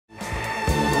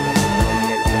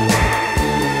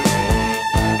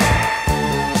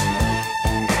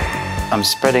I'm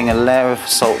spreading a layer of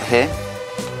salt here,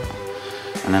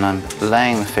 and then I'm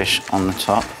laying the fish on the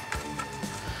top,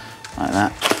 like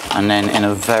that. And then in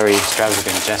a very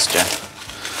extravagant gesture,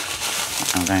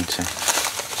 I'm going to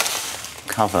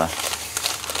cover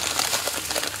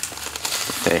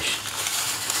the fish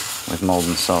with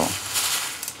Maldon salt.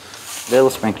 Little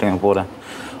sprinkling of water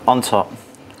on top,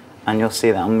 and you'll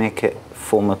see that I'll make it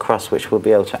form a crust which will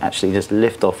be able to actually just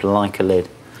lift off like a lid.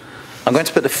 I'm going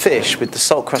to put the fish with the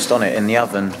salt crust on it in the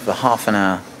oven for half an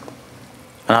hour,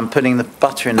 and I'm putting the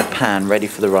butter in the pan ready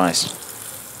for the rice.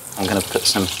 I'm going to put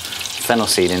some fennel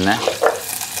seed in there,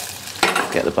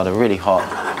 get the butter really hot,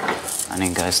 and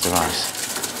in goes the rice.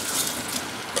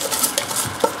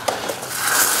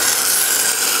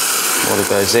 Water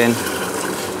goes in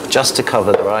just to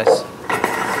cover the rice,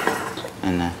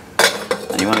 and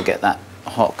you want to get that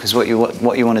hot, because what you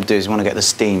want to do is you want to get the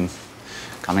steam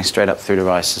coming straight up through the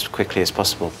rice as quickly as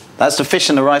possible. That's the fish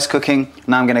and the rice cooking.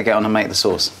 Now I'm going to get on and make the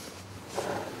sauce.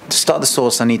 To start the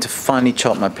sauce, I need to finely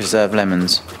chop my preserved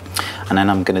lemons, and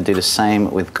then I'm going to do the same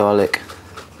with garlic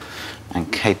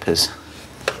and capers.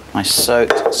 My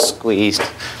soaked, squeezed,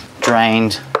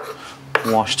 drained,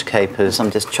 washed capers. I'm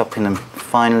just chopping them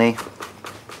finely.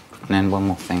 And then one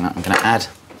more thing that I'm going to add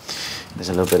is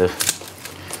a little bit of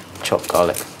chopped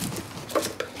garlic.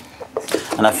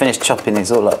 And I finished chopping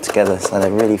these all up together so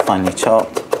they're really finely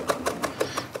chopped.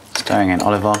 Stirring in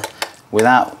olive oil.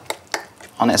 Without,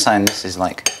 on its own, this is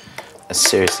like a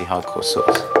seriously hardcore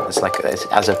sauce. It's like,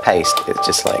 as a paste, it's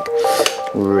just like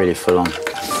really full on.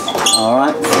 All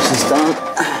right, this is done.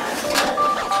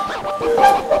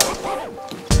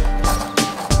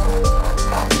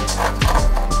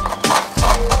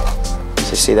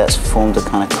 So see, that's formed a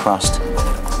kind of crust.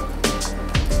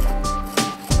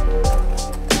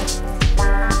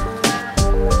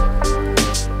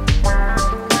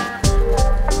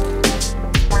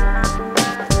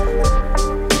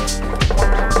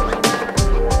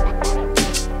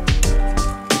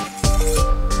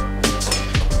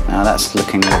 Now that's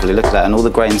looking lovely. Look at that, and all the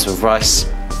grains of rice.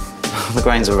 The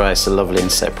grains of rice are lovely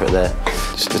and separate there.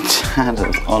 Just a tad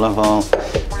of olive oil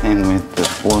in with the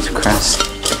watercress.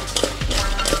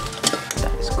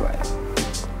 That is great.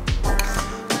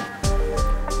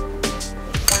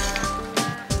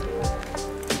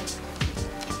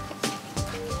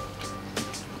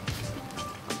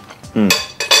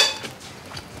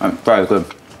 Very good.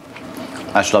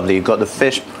 That's lovely. You've got the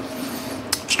fish.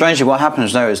 Strangely, what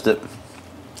happens there is that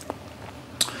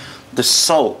the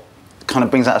salt kind of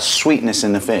brings out a sweetness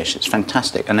in the fish. It's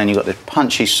fantastic. And then you've got the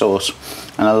punchy sauce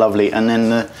and a lovely, and then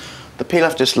the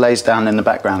pilaf just lays down in the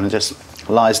background and just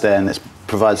lies there, and it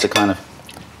provides the kind of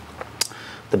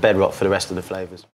the bedrock for the rest of the flavours.